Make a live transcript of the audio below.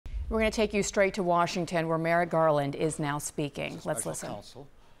We're going to take you straight to Washington, where Merrick Garland is now speaking. Let's listen. Counsel,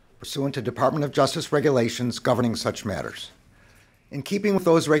 pursuant to Department of Justice regulations governing such matters. In keeping with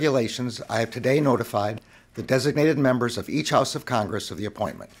those regulations, I have today notified the designated members of each House of Congress of the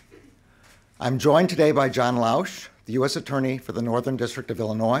appointment. I'm joined today by John Lausch, the U.S. Attorney for the Northern District of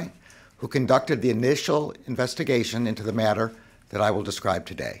Illinois, who conducted the initial investigation into the matter that I will describe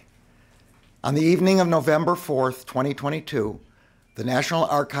today. On the evening of November 4th, 2022, the National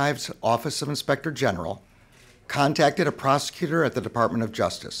Archives Office of Inspector General contacted a prosecutor at the Department of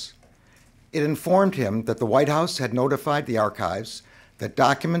Justice. It informed him that the White House had notified the archives that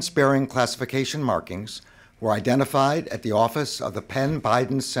documents bearing classification markings were identified at the office of the Penn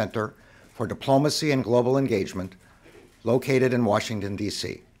Biden Center for Diplomacy and Global Engagement, located in Washington,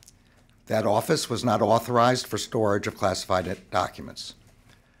 D.C. That office was not authorized for storage of classified documents.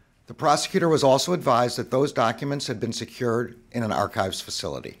 The prosecutor was also advised that those documents had been secured in an archives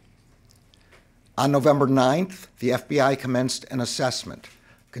facility. On November 9th, the FBI commenced an assessment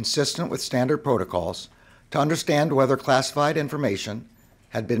consistent with standard protocols to understand whether classified information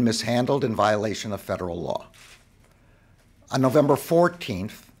had been mishandled in violation of federal law. On November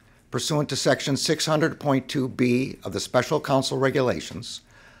 14th, pursuant to Section 600.2b of the Special Counsel Regulations,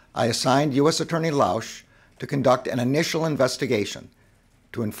 I assigned U.S. Attorney Lausch to conduct an initial investigation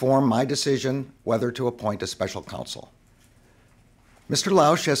to inform my decision whether to appoint a special counsel. Mr.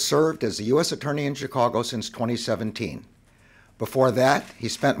 Lausch has served as the U.S. Attorney in Chicago since 2017. Before that, he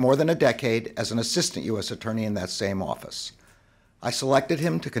spent more than a decade as an assistant U.S. Attorney in that same office. I selected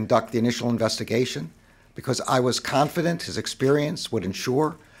him to conduct the initial investigation because I was confident his experience would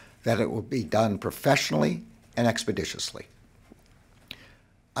ensure that it would be done professionally and expeditiously.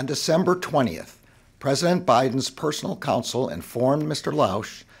 On December 20th, President Biden's personal counsel informed Mr.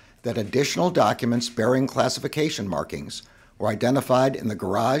 Lausch that additional documents bearing classification markings were identified in the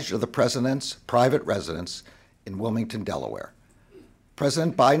garage of the president's private residence in Wilmington, Delaware.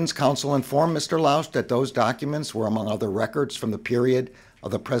 President Biden's counsel informed Mr. Lausch that those documents were among other records from the period of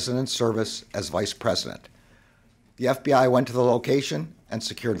the president's service as vice president. The FBI went to the location and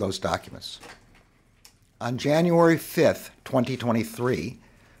secured those documents. On January 5th, 2023,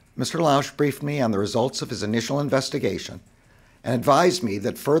 Mr. Lausch briefed me on the results of his initial investigation and advised me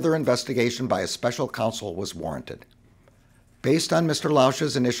that further investigation by a special counsel was warranted. Based on Mr.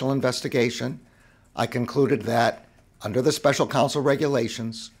 Lausch's initial investigation, I concluded that, under the special counsel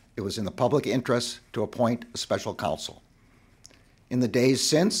regulations, it was in the public interest to appoint a special counsel. In the days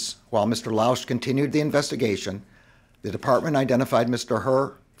since, while Mr. Lausch continued the investigation, the department identified Mr.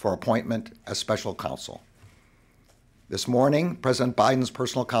 Hur for appointment as special counsel. This morning, President Biden's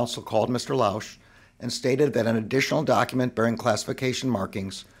personal counsel called Mr. Lausch and stated that an additional document bearing classification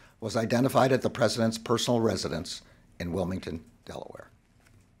markings was identified at the president's personal residence in Wilmington, Delaware.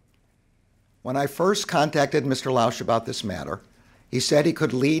 When I first contacted Mr. Lausch about this matter, he said he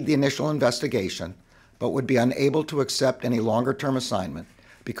could lead the initial investigation, but would be unable to accept any longer-term assignment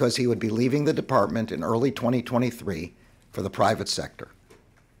because he would be leaving the department in early 2023 for the private sector.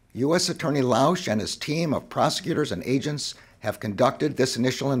 U.S. Attorney Lausch and his team of prosecutors and agents have conducted this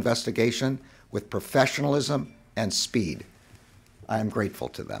initial investigation with professionalism and speed. I am grateful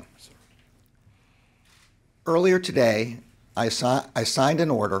to them. Earlier today, I signed an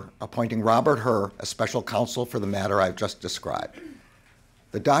order appointing Robert Hur as special counsel for the matter I've just described.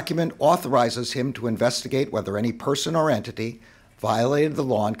 The document authorizes him to investigate whether any person or entity violated the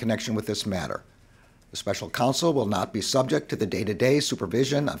law in connection with this matter. The special counsel will not be subject to the day-to-day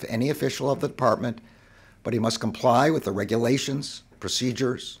supervision of any official of the department, but he must comply with the regulations,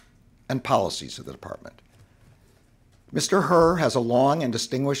 procedures, and policies of the department. Mr. Hur has a long and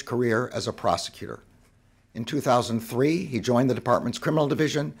distinguished career as a prosecutor. In 2003, he joined the department's criminal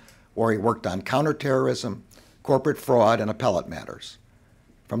division, where he worked on counterterrorism, corporate fraud, and appellate matters.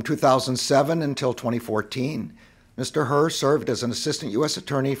 From 2007 until 2014, Mr. Hur served as an assistant U.S.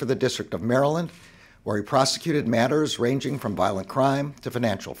 attorney for the District of Maryland, where he prosecuted matters ranging from violent crime to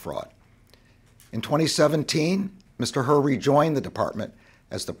financial fraud. In 2017, Mr. Hur rejoined the department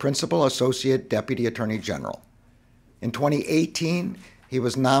as the Principal Associate Deputy Attorney General. In 2018, he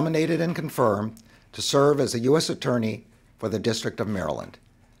was nominated and confirmed to serve as a U.S. Attorney for the District of Maryland.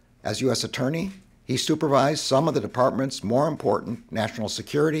 As U.S. Attorney, he supervised some of the department's more important national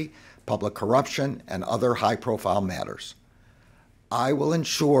security, public corruption, and other high-profile matters. I will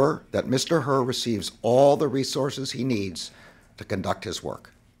ensure that Mr. Hur receives all the resources he needs to conduct his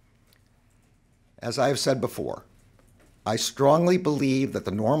work. As I have said before, I strongly believe that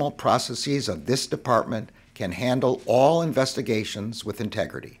the normal processes of this department can handle all investigations with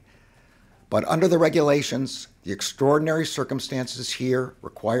integrity. But under the regulations, the extraordinary circumstances here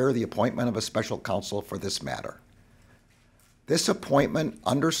require the appointment of a special counsel for this matter. This appointment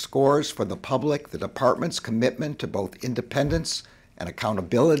underscores for the public the department's commitment to both independence and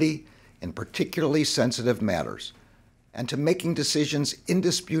accountability in particularly sensitive matters, and to making decisions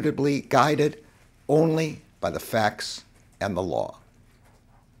indisputably guided only by the facts and the law.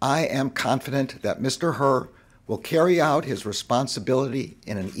 I am confident that Mr. Hur will carry out his responsibility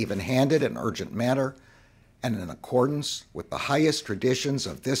in an even-handed and urgent manner and in accordance with the highest traditions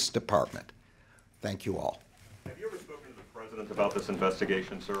of this department. Thank you all. Have you ever spoken to the President about this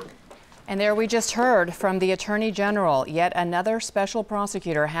investigation, sir? And there we just heard from the Attorney General. Yet another special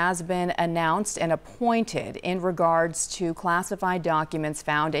prosecutor has been announced and appointed in regards to classified documents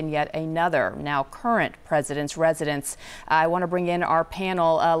found in yet another, now current president's residence. I want to bring in our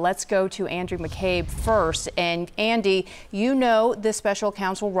panel. Let's go to Andrew McCabe first. And Andy, you know the special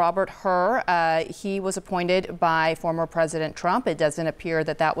counsel Robert Hur. He was appointed by former President Trump. It doesn't appear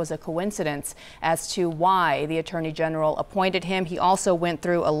that that was a coincidence as to why the Attorney General appointed him. He also went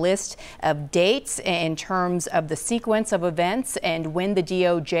through a list of dates in terms of the sequence of events and when the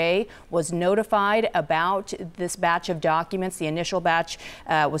DOJ was notified about this batch of documents. The initial batch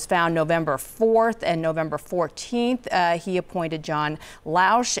was found November 4th and November 14th. He appointed John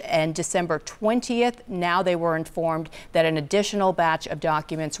Lausch, and December 20th. Now they were informed that an additional batch of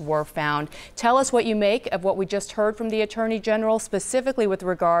documents were found. Tell us what you make of what we just heard from the Attorney General, specifically with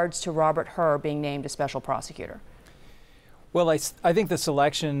regards to Robert Hur being named a special prosecutor. Well, I think the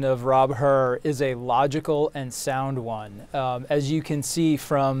selection of Rob Hur is a logical and sound one. As you can see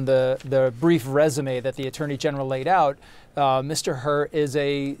from the brief resume that the Attorney General laid out, Mr. Hur is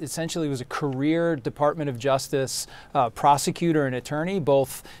essentially was a career Department of Justice prosecutor and attorney.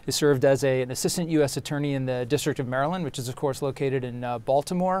 Both is served as an assistant U.S. attorney in the District of Maryland, which is of course located in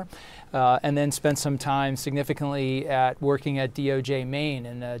Baltimore, and then spent some time significantly working at DOJ Maine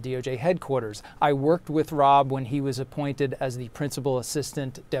and DOJ headquarters. I worked with Rob when he was appointed as the Principal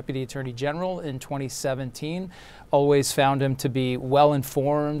Assistant Deputy Attorney General in 2017. Always found him to be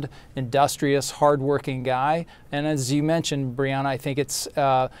well-informed, industrious, hard-working guy. And as you mentioned, Brianna, I think it's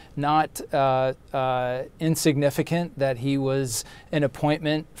not insignificant that he was an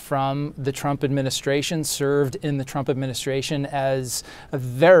appointment from the Trump administration, served in the Trump administration as a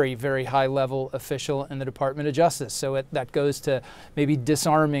very, very high-level official in the Department of Justice. So that goes to maybe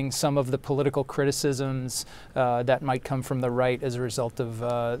disarming some of the political criticisms that might come from the right as a result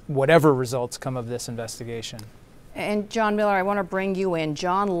of whatever results come of this investigation. And John Miller, I want to bring you in.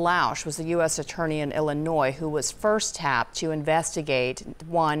 John Lausch was the U.S. attorney in Illinois who was first tapped to investigate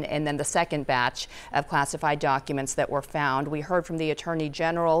one and then the second batch of classified documents that were found. We heard from the Attorney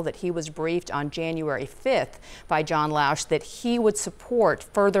General that he was briefed on January 5th by John Lausch that he would support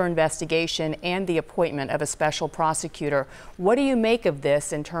further investigation and the appointment of a special prosecutor. What do you make of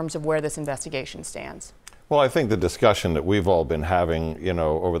this in terms of where this investigation stands? Well, I think the discussion that we've all been having,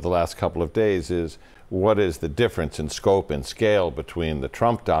 over the last couple of days is what is the difference in scope and scale between the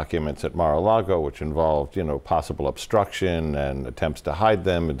Trump documents at Mar-a-Lago, which involved, possible obstruction and attempts to hide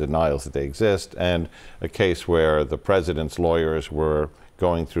them and denials that they exist, and a case where the president's lawyers were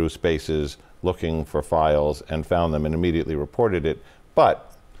going through spaces looking for files and found them and immediately reported it.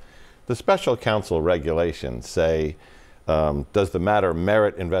 But the special counsel regulations say, does the matter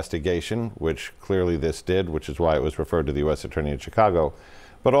merit investigation, which clearly this did, which is why it was referred to the U.S. Attorney in Chicago,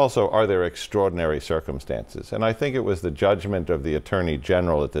 but also are there extraordinary circumstances? And I think it was the judgment of the Attorney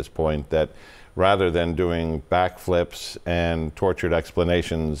General at this point that rather than doing backflips and tortured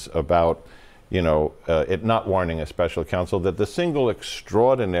explanations about, it not warning a special counsel, that the single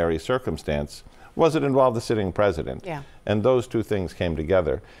extraordinary circumstance was it involved the sitting president. Yeah. And those two things came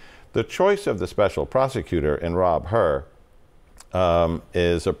together. The choice of the special prosecutor in Rob Hur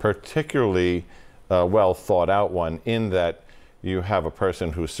is a particularly well thought out one, in that you have a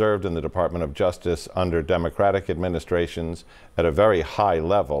person who served in the Department of Justice under Democratic administrations at a very high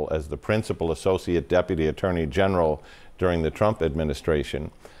level as the Principal Associate Deputy Attorney General during the Trump administration,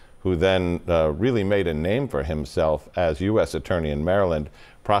 who then really made a name for himself as U.S. Attorney in Maryland,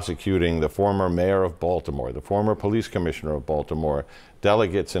 prosecuting the former mayor of Baltimore, the former police commissioner of Baltimore,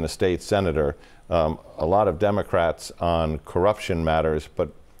 delegates and a state senator, a lot of Democrats on corruption matters,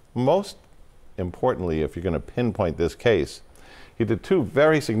 but most importantly, if you're going to pinpoint this case, he did two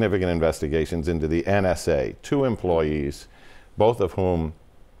very significant investigations into the NSA, two employees, both of whom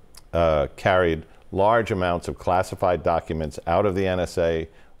carried large amounts of classified documents out of the NSA.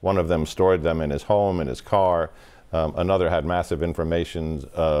 One of them stored them in his home, in his car. Another had massive information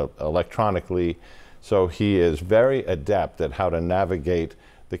electronically. So he is very adept at how to navigate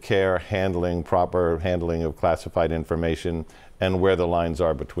the care, handling, proper handling of classified information, and where the lines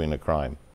are between a crime.